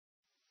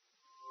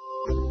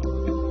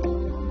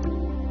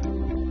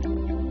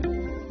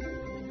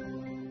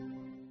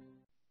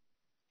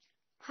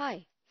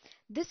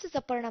This is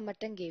Aparna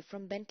Matange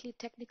from Bentley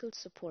Technical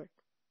Support.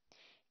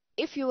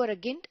 If you are a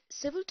gINT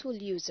Civil Tool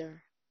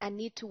user and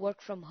need to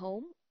work from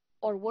home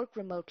or work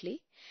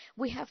remotely,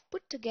 we have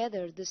put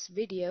together this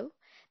video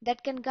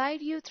that can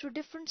guide you through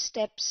different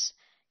steps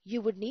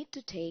you would need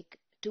to take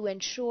to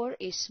ensure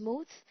a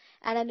smooth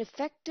and an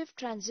effective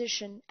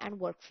transition and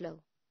workflow.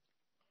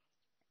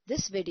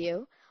 This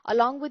video,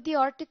 along with the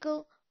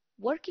article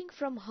Working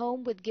from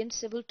Home with gINT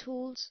Civil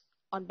Tools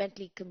on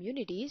Bentley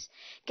Communities,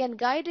 can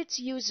guide its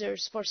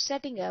users for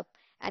setting up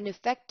an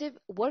effective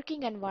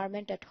working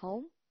environment at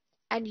home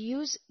and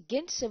use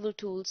gINT Civil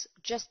Tools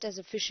just as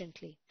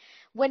efficiently.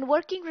 When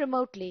working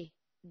remotely,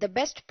 the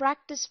best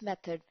practice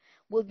method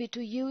will be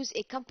to use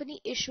a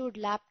company-issued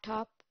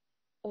laptop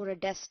or a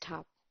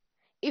desktop.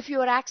 If you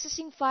are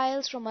accessing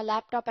files from a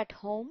laptop at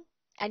home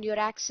and you're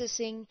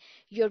accessing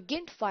your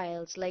gINT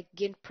files like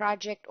gINT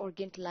project or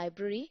gINT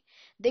library,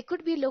 they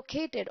could be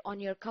located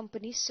on your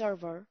company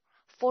server,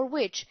 for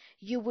which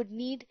you would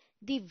need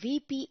the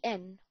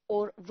VPN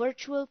or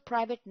virtual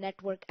private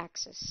network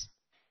access.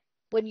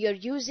 When you're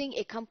using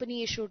a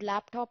company-issued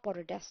laptop or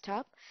a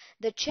desktop,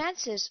 the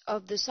chances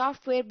of the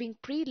software being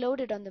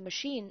preloaded on the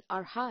machine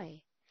are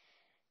high.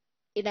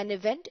 In an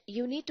event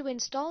you need to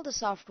install the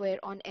software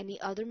on any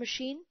other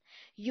machine,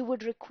 you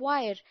would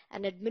require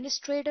an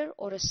administrator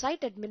or a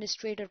site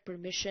administrator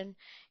permission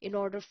in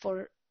order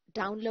for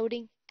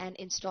downloading and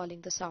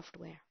installing the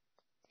software.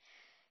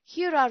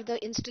 Here are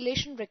the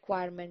installation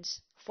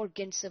requirements for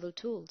gINT Civil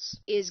Tools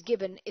is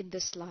given in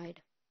this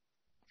slide.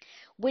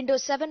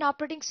 Windows 7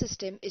 operating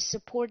system is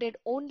supported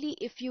only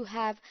if you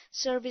have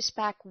Service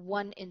Pack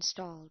 1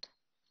 installed.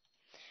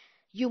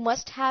 You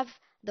must have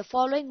the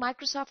following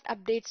Microsoft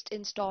updates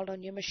installed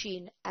on your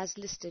machine as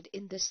listed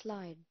in this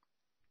slide.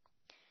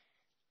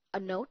 A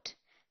note: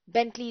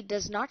 Bentley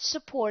does not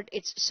support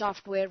its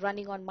software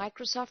running on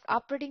Microsoft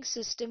operating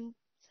system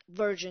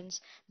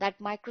versions that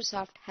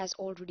Microsoft has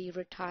already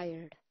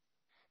retired.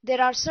 There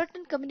are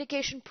certain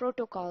communication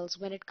protocols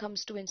when it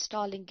comes to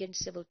installing gINT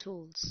Civil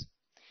Tools.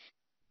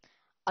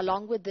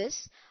 Along with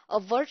this, a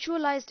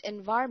virtualized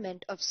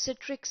environment of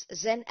Citrix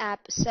XenApp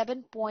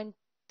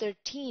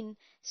 7.13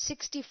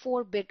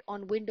 64-bit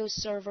on Windows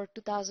Server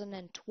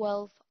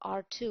 2012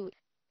 R2.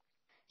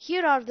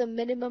 Here are the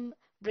minimum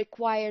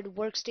required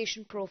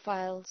workstation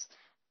profiles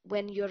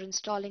when you're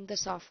installing the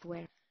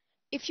software.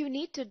 If you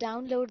need to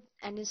download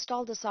and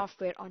install the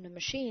software on a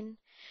machine,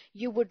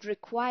 you would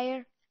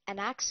require an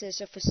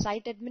access of a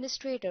site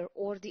administrator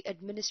or the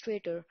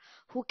administrator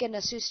who can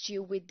assist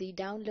you with the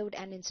download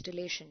and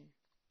installation.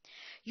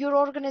 Your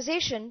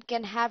organization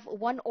can have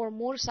one or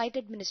more site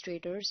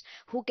administrators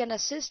who can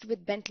assist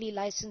with Bentley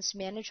license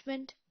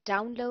management,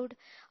 download,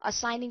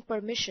 assigning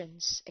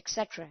permissions,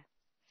 etc.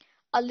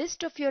 A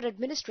list of your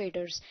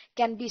administrators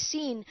can be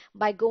seen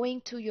by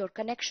going to your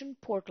connection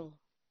portal.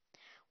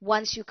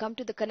 Once you come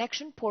to the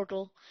connection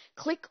portal,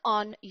 click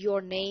on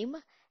your name,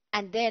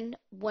 and then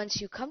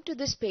once you come to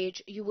this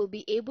page, you will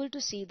be able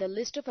to see the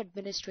list of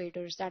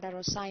administrators that are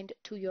assigned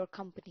to your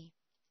company.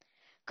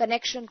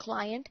 Connection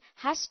client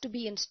has to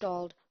be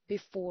installed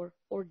before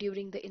or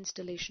during the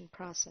installation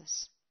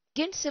process.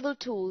 gINT Civil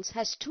Tools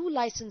has two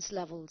license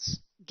levels,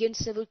 gINT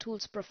Civil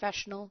Tools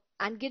Professional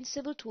and gINT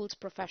Civil Tools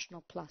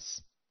Professional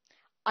Plus.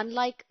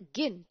 Unlike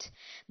gINT,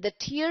 the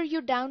tier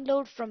you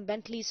download from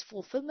Bentley's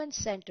Fulfillment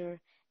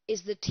Center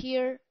is the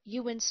tier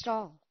you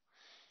install.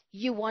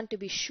 You want to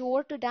be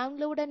sure to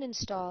download and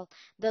install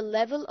the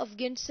level of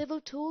gINT Civil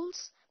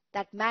Tools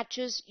that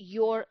matches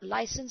your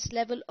license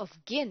level of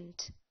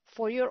gINT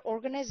for your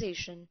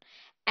organization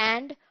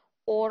and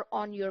or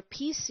on your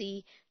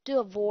PC to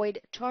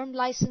avoid term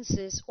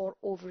licenses or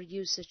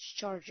overusage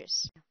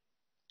charges.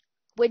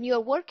 When you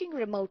are working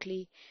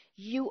remotely,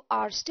 you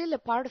are still a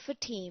part of a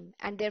team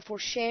and therefore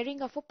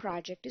sharing of a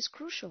project is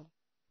crucial.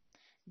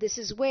 This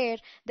is where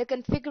the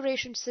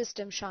configuration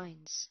system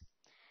shines.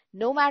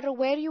 No matter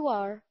where you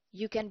are,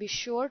 you can be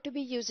sure to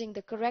be using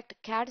the correct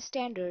CAD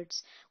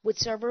standards with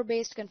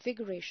server-based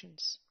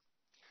configurations.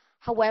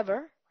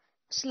 However,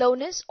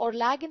 slowness or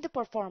lag in the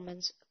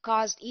performance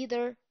caused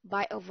either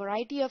by a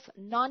variety of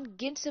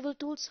non-gINT Civil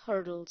Tools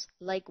hurdles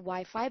like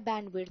Wi-Fi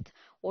bandwidth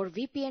or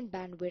VPN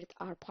bandwidth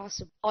are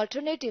possible.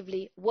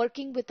 Alternatively,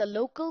 working with a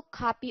local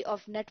copy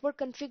of network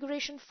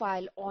configuration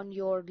file on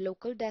your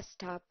local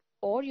desktop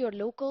or your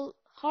local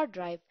hard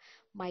drive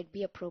might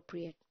be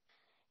appropriate.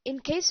 In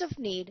case of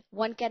need,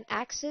 one can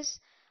access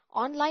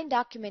online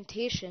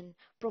documentation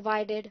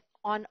provided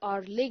on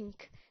our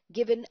link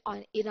given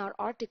in our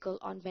article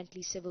on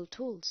Bentley Civil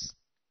Tools.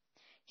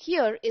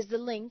 Here is the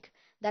link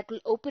that will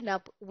open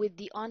up with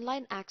the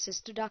online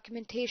access to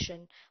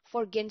documentation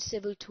for gINT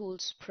Civil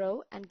Tools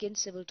Pro and gINT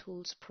Civil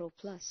Tools Pro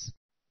Plus.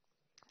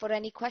 For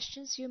any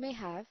questions you may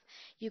have,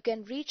 you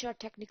can reach our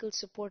technical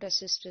support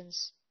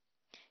assistants.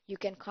 You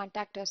can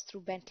contact us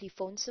through Bentley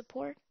phone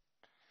support.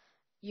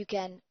 You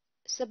can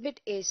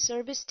submit a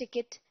service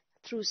ticket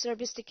through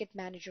Service Ticket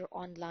Manager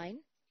online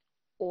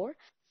or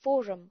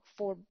forum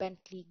for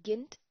Bentley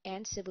gINT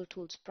and Civil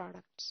Tools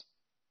products.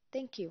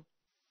 Thank you.